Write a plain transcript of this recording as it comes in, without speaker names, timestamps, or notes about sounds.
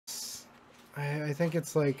I think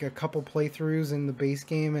it's like a couple playthroughs in the base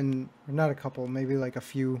game, and or not a couple, maybe like a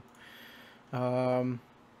few. Um,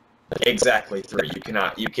 Exactly 3. You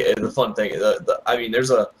cannot. You can. The fun thing. I mean,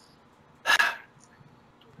 there's a.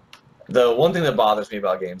 The one thing that bothers me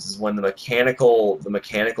about games is when the mechanical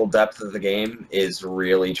depth of the game is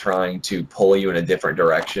really trying to pull you in a different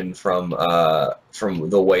direction from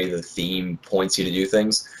the way the theme points you to do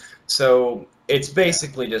things. So it's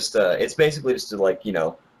basically just like it's like you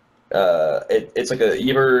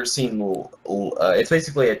ever seen it's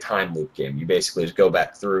basically a time loop game. You basically just go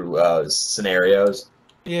back through scenarios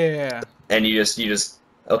yeah, and you just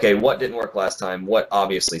okay, what didn't work last time, what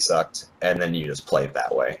obviously sucked, and then you just play it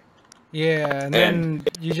that way. yeah, and And then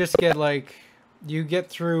you just get like you get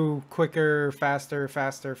through quicker, faster,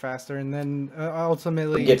 faster, faster, and then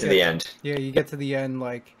ultimately you get to the get end. yeah, you get to the end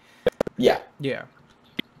like Yeah, yeah,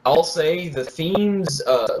 I'll say the themes,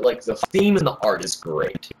 like the theme and the art is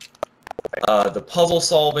great. The puzzle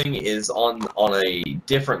solving is on a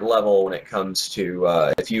different level when it comes to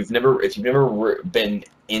if you've never been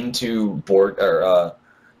into board or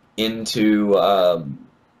into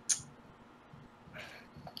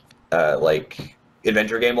like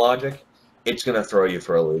adventure game logic, it's gonna throw you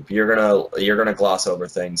for a loop. You're gonna gloss over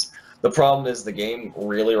things. The problem is the game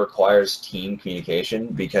really requires team communication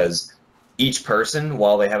because each person,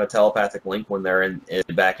 while they have a telepathic link when they're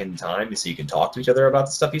back in time, so you can talk to each other about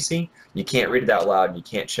the stuff you see, you can't read it out loud and you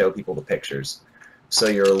can't show people the pictures. So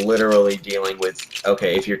you're literally dealing with,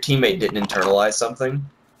 okay, if your teammate didn't internalize something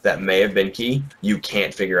that may have been key, you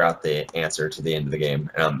can't figure out the answer to the end of the game,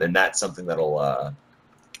 and that's something that'll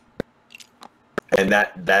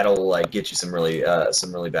like get you some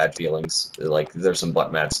really bad feelings. Like there's some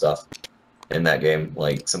butt mad stuff in that game,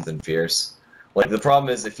 like something fierce. Like the problem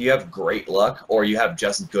is if you have great luck or you have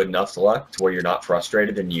just good enough luck to where you're not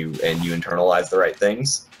frustrated and you internalize the right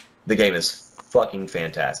things, the game is fucking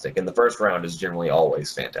fantastic. And the first round is generally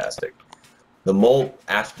always fantastic.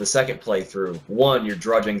 After the second playthrough, one, you're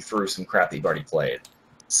drudging through some crap that you've already played.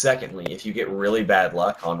 Secondly, if you get really bad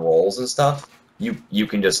luck on rolls and stuff, you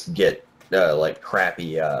can just get like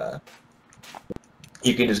crappy.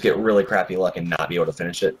 You can just get really crappy luck and not be able to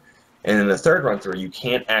finish it. And then the third run through, you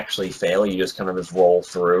can't actually fail. You just kind of just roll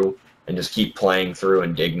through and just keep playing through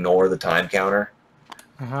and ignore the time counter.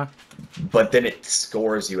 uh-huh. But then it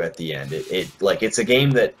scores you at the end. It's a game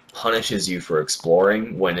that punishes you for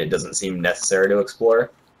exploring when it doesn't seem necessary to explore,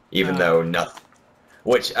 even Uh, though nothing.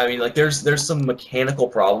 Which I mean, like there's some mechanical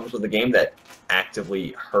problems with the game that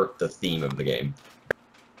actively hurt the theme of the game.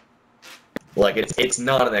 Like it's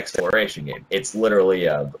not an exploration game. It's literally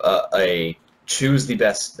a choose the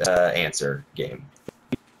best answer game.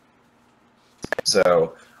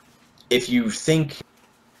 So if you think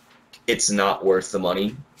it's not worth the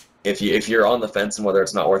money, if you're on the fence on whether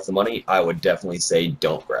it's not worth the money, I would definitely say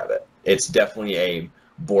don't grab it. It's definitely a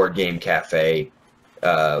board game cafe,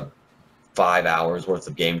 uh, 5 hours worth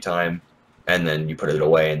of game time, and then you put it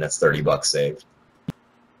away, and that's $30 saved.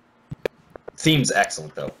 Theme's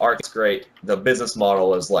excellent though. Art's great. The business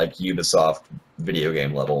model is like Ubisoft video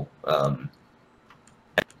game level.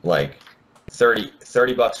 Like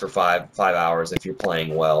 30 bucks for five hours if you're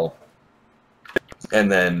playing well,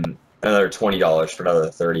 and then another $20 for another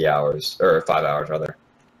 30 hours or 5 hours rather.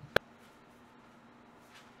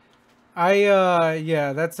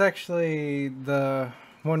 yeah, that's actually the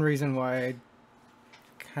one reason why I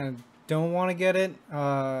kind of don't want to get it.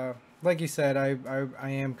 Like you said, I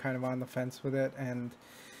am kind of on the fence with it, and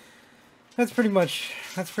that's pretty much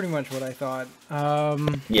what I thought.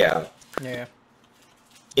 Yeah. Yeah.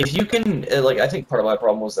 If you can, like, I think part of my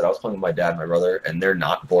problem was that I was playing with my dad and my brother, and they're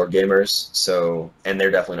not board gamers, and they're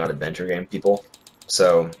definitely not adventure game people.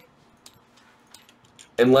 So,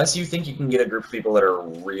 unless you think you can get a group of people that are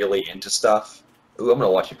really into stuff, ooh, I'm gonna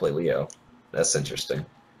watch you play Leo. That's interesting.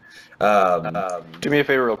 Um, Do me a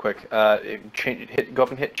favor real quick. Go up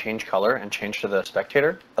and hit change color and change to the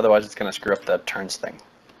spectator. Otherwise, it's going to screw up the turns thing.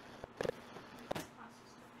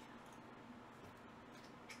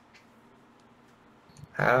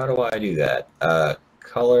 how do I do that?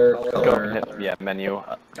 Color. Go up and hit,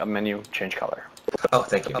 menu, change color. Oh,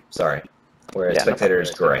 thank you. Sorry. Whereas Yeah, no spectator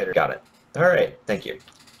is gray. Got it. All right. Thank you.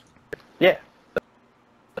 Yeah.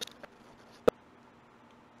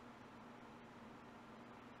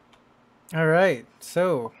 All right.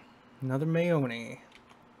 So, another Maeoni.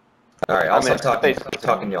 All right. I'll stop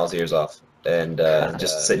talking y'all's ears off and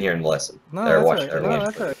just sitting here and listen No, or that's watch. right. Or No,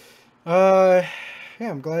 watch. that's right. Uh,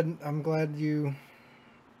 yeah, I'm glad you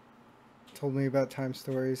told me about Time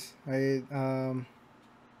Stories. Like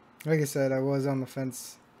I said, I was on the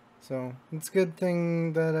fence, so it's a good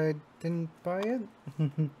thing that I didn't buy it.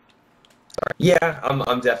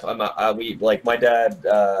 Yeah, we like my dad.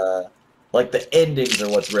 Like the endings are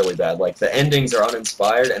what's really bad. Like the endings are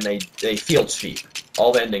uninspired and they feel cheap.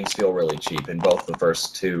 All the endings feel really cheap in both the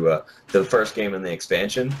first two, the first game and the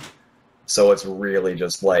expansion. So it's really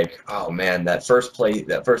just like, oh man, that first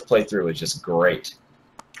playthrough is just great.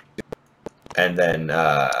 And then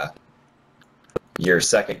your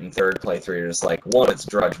second and third playthrough, you're just like, one, it's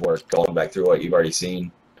drudge work going back through what you've already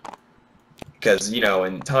seen. Because you know,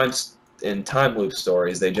 in time loop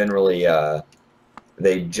stories, they generally like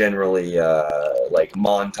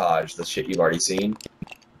montage the shit you've already seen.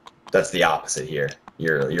 That's the opposite here.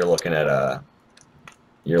 You're looking at the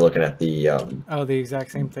Oh, the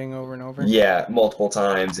exact same thing over and over. yeah, multiple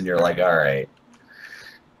times, and you're like, all right.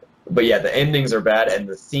 But yeah, the endings are bad, and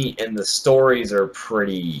the stories are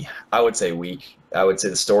pretty, I would say, weak. I would say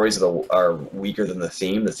the stories are weaker than the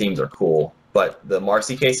theme. The themes are cool, but the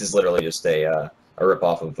Marcy case is literally just a rip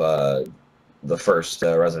off of the first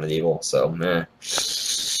Resident Evil. So,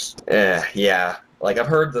 yeah. Like I've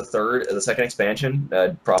heard the second expansion,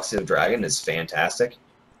 Prophecy of the Dragon, is fantastic,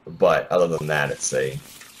 but other than that, it's a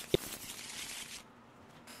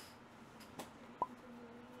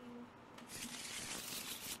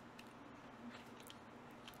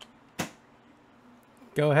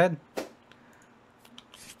Go ahead.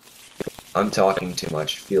 I'm talking too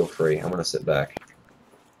much. Feel free. I'm gonna sit back.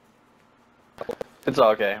 It's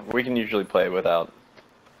all okay. We can usually play without.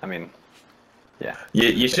 I mean, yeah.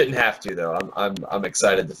 You shouldn't have to though. I'm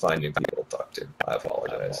excited to find new people to talk to. I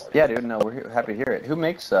apologize. Yeah, dude. No, we're happy to hear it. Who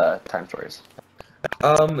makes Time Stories?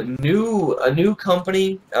 A new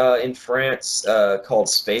company in France called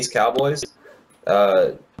Space Cowboys.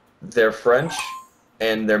 They're French,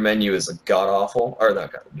 and their menu is god awful. Or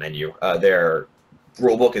not menu. Their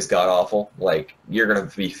rulebook is god awful. Like you're gonna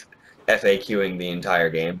be FAQing the entire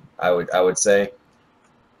game. I would say.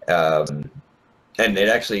 And it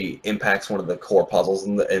actually impacts one of the core puzzles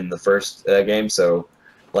in the first game. So,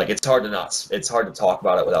 like, it's hard to talk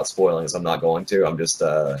about it without spoiling. So I'm not going to. I'm just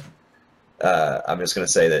gonna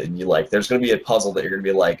say that there's gonna be a puzzle that you're gonna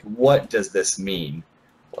be like, what does this mean?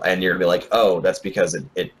 And you're gonna be like, oh, that's because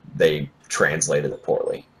they translated it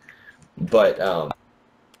poorly. But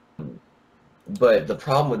the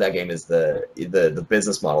problem with that game is the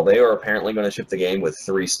business model. They are apparently going to ship the game with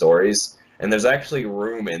 3 stories. And there's actually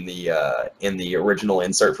room in the original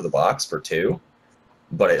insert for the box for 2,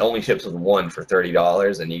 but it only ships with 1 for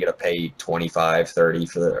 $30, and you gotta pay 25, 30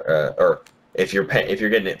 for the or if you're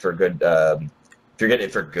getting it for good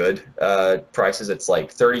prices, it's like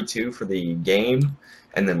 32 for the game,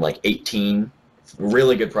 and then like 18,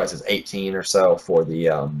 really good prices, 18 or so for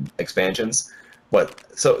the expansions. But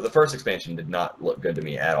so the first expansion did not look good to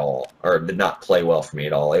me at all, or did not play well for me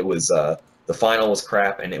at all. It was the final was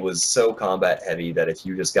crap, and it was so combat heavy that if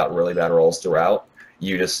you just got really bad rolls throughout,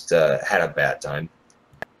 you just had a bad time.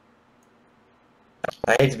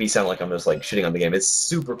 I hate to sound like I'm just like shitting on the game. It's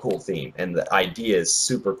super cool theme, and the idea is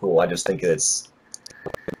super cool. I just think it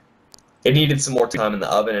needed some more time in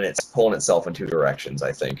the oven, and it's pulling itself in 2 directions,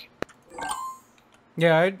 I think.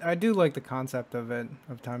 Yeah, I do like the concept of it,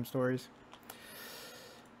 of Time Stories.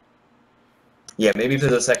 Yeah, maybe for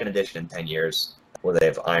the second edition in 10 years, where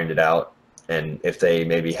they've ironed it out. And if they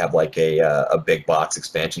maybe have like a big box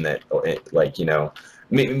expansion that, like, you know,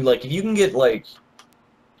 maybe like if you can get like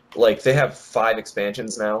they have 5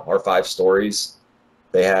 expansions now, or 5 stories.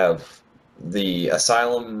 They have the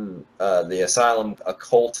Asylum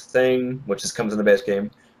occult thing, which comes in the base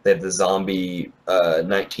game. They have the zombie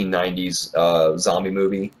 1990s zombie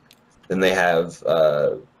movie. Then they have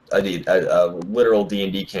a literal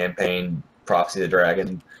D&D campaign, Prophecy of the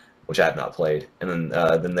Dragon, which I have not played. And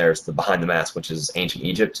then there's the Behind the Mask, which is Ancient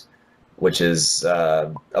Egypt, which is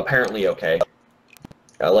apparently okay.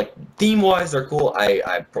 Like theme-wise, they're cool.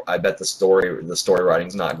 I bet the story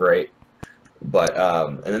writing's not great, but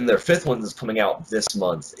and then their 5th one that's coming out this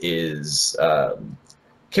month is can't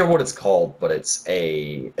remember what it's called, but it's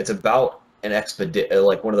about an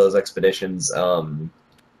like one of those expeditions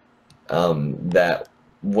that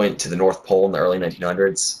went to the North Pole in the early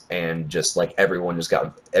 1900s, and just like everyone just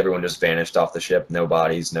vanished off the ship. No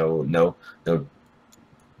bodies, no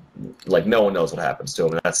like no one knows what happens to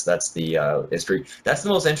them. And that's the history. That's the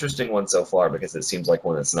most interesting one so far, because it seems like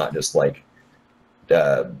one that's not just like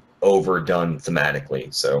overdone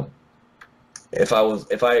thematically. So if I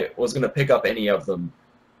was gonna pick up any of them,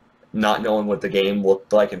 not knowing what the game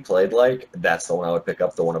looked like and played like, that's the one I would pick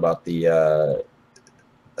up. The one about the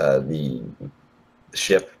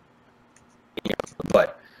ship.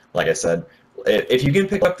 But like I said, if you can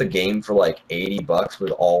pick up the game for like $80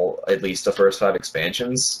 with at least the first 5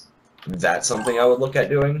 expansions, that's something I would look at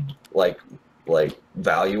doing. like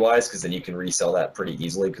value-wise, because then you can resell that pretty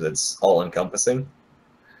easily because it's all-encompassing.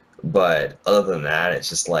 But other than that, it's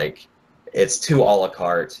just like it's too a la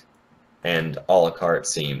carte, and a la carte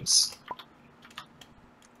seems,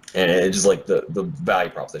 and it's just like the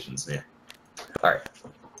value propositions. Yeah. All right,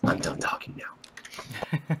 I'm done talking now.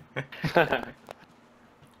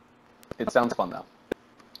 It sounds fun though.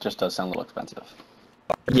 Just does sound a little expensive.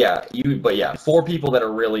 Yeah, but yeah, 4 people that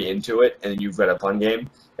are really into it, and you've got a fun game.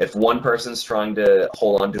 If one person's trying to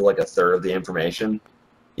hold on to like a third of the information,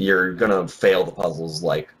 you're gonna fail the puzzles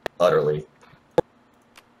like utterly.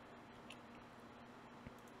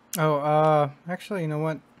 Oh, actually, you know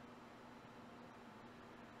what?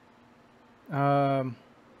 I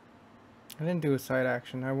didn't do a side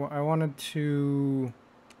action. I wanted to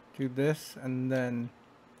do this and then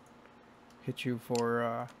hit you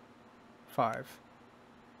for 5.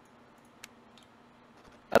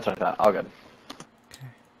 That's what I thought. All good. Okay.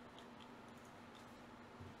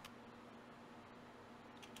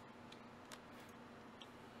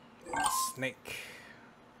 Snake.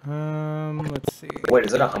 Let's see. Wait,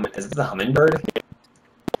 is it the hummingbird?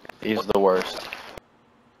 He's the worst.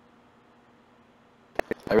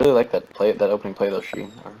 I really like that opening play though, She.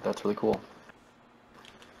 That's really cool.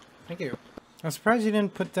 Thank you. I'm surprised you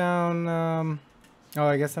didn't put down. Oh,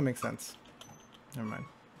 I guess that makes sense. Never mind.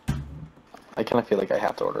 I kind of feel like I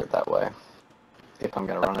have to order it that way if I'm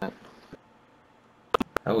gonna run it.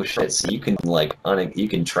 Oh shit! So you can like you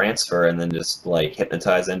can transfer and then just like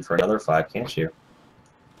hypnotize in for another 5, can't you?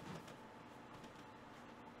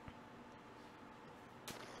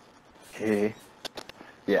 Hey.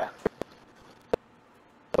 Yeah.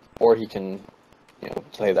 Or he can,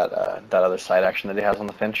 play that that other side action that he has on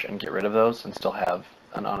the Finch and get rid of those and still have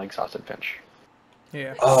an unexhausted Finch.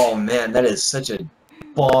 Yeah. Oh man, that is such a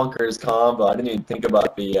bonkers combo. I didn't even think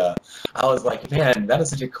about the. I was like, man, that is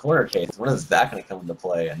such a corner case. When is that going to come into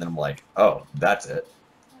play? And then I'm like, oh, that's it.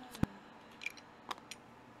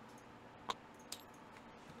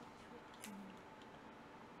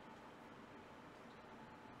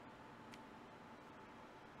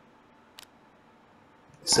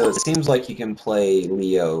 So it seems like you can play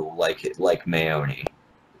Leo like Maeoni,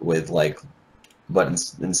 with like, but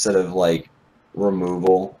instead of like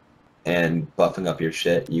removal and buffing up your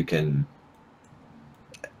shit, you can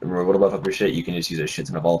removal to buff up your shit. You can just use a shit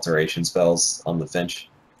ton of alteration spells on the Finch.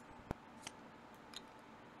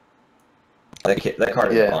 That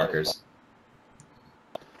card is bonkers.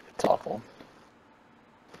 It's awful.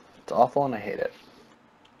 It's awful, and I hate it.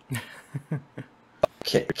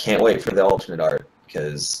 Can't wait for the alternate art,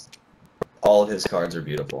 because all of his cards are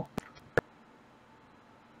beautiful.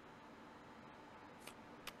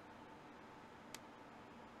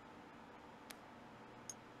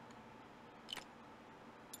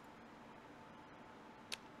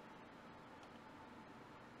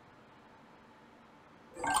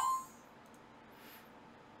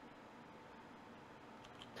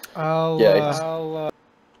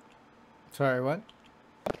 Sorry, what?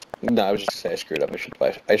 No, I was just gonna say I screwed up.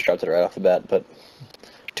 I dropped it right off the bat, but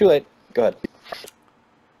too late. Go ahead.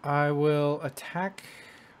 I will attack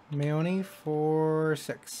Maeoni for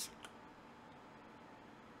 6.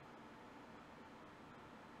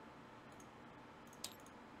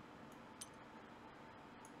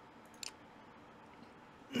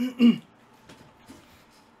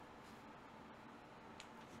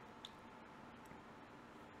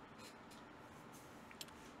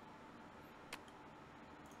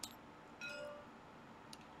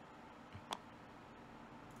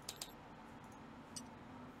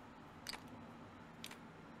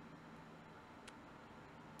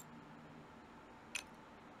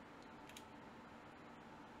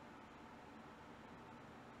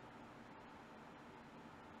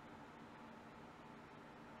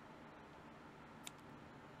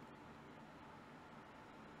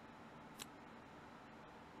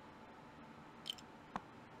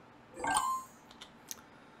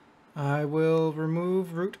 I will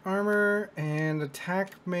remove root armor and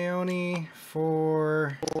attack Maeoni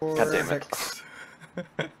for God damn it. 6.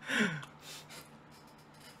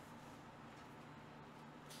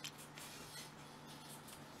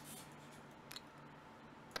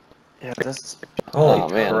 Yeah, this.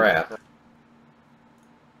 Holy man. crap.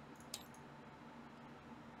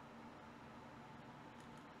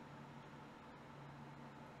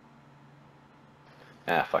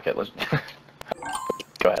 Ah, fuck it. Let's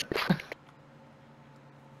go ahead.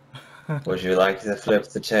 Would you like to flip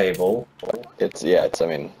the table? I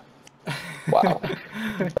mean, wow.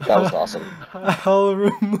 That was awesome. I'll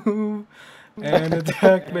remove and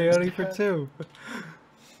attack Maeoni for 2.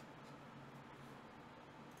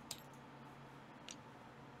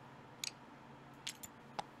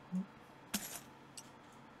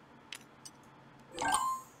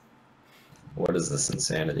 What is this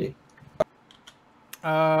insanity?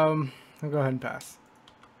 I'll go ahead and pass.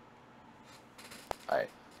 Alright.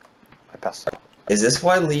 I passed. Is this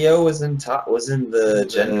why Leo was in the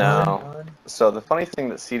Gen No. Con? So the funny thing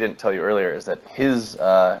that C didn't tell you earlier is that his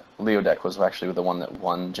Leo deck was actually the one that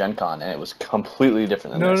won Gen Con, and it was completely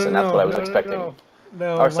different than this, and that's what I was expecting.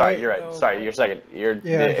 No, Oh, sorry, you're right. Sorry, you're second.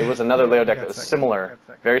 It was another Leo deck that was similar,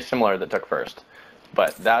 very similar, that took first.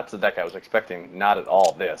 But that's the deck I was expecting, not at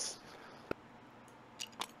all this.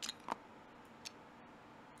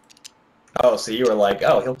 Oh, so you were like,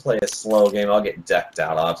 oh, he'll play a slow game, I'll get decked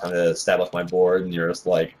out, I'll have time to establish my board, and you're just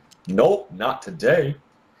like, nope, not today.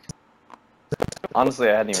 Honestly,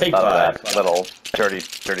 I hadn't even Take thought five. of that little dirty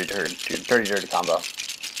combo.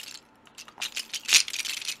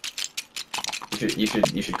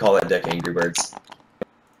 You should call that deck Angry Birds.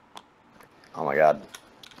 Oh my god.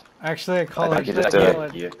 Actually, I call think it. you just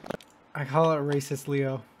did it. I call it racist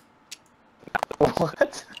Leo.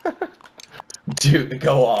 What? Dude,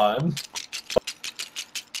 go on.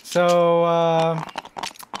 So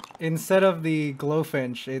instead of the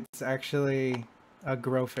glowfinch, it's actually a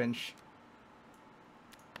growfinch.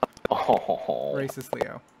 Oh. Racist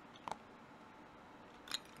Leo.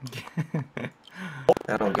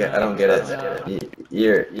 I don't get it.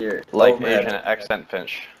 You're Like oh, Asian man. accent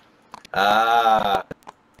finch. Ah.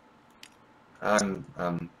 God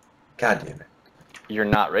damn it. You're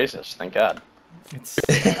not racist, thank God. It's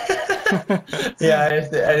Yeah,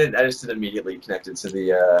 I just didn't immediately connect it to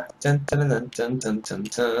the dun, dun, dun, dun, dun, dun,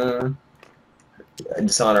 dun.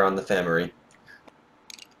 Dishonor on the family.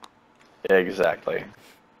 Exactly.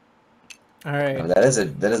 all right. Oh, that is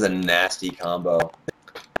a nasty combo.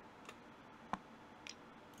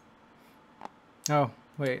 Oh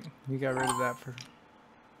wait, you got rid of that for.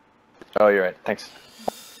 Oh, you're right. Thanks.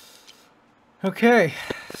 Okay,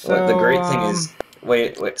 so Well, the great thing is,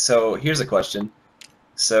 wait. So here's a question.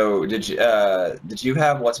 So did you have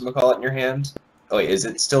whatchamacallit in your hand? Oh wait, is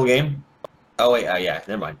it still game? Oh wait, yeah,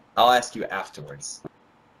 never mind. I'll ask you afterwards.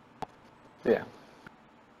 Yeah.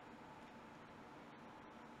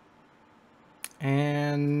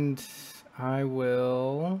 and I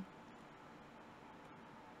will.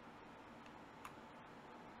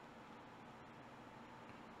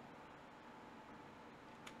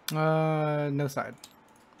 No side.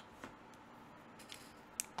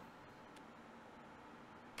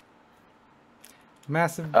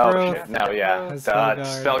 Massive Oh growth. shit. No, yeah. Has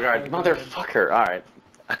Spellguard. Motherfucker. Alright.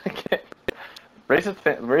 Okay.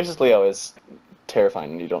 Racist Leo is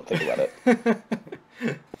terrifying when you don't think about it.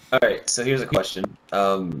 All right, so here's a question.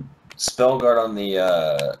 Spellguard on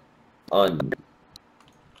the on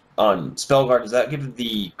Spellguard, does that give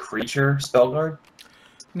the creature Spellguard?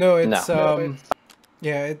 No, it's No.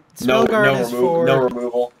 yeah. No, Spellguard is for no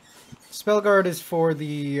removal. Spellguard is for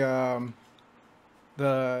the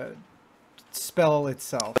spell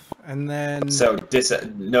itself, and then So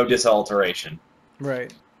no disalteration.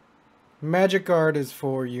 right. Magic Guard is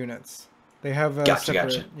for units. They have a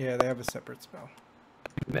separate. Yeah, they have a separate spell.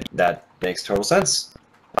 That makes total sense.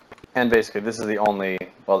 And basically, this is the only.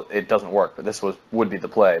 Well, it doesn't work, but this would be the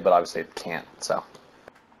play, but obviously it can't. So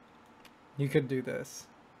You could do this.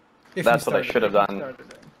 If that's you what I started should have it. done.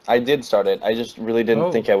 I did start it. I just really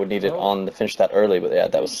didn't think I would need it on the finish that early. But yeah,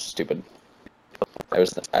 that was stupid. I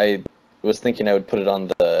was thinking I would put it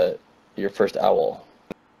on your first owl.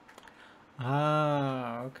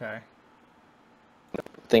 Ah, okay.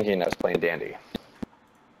 Thinking I was playing dandy.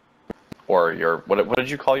 Or your what did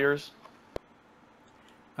you call yours?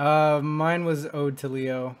 Mine was Ode to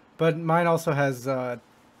Leo, but mine also has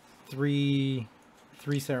three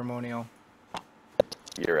ceremonial.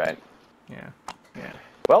 You're right. Yeah.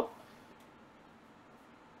 Well,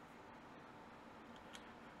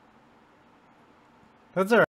 That's alright.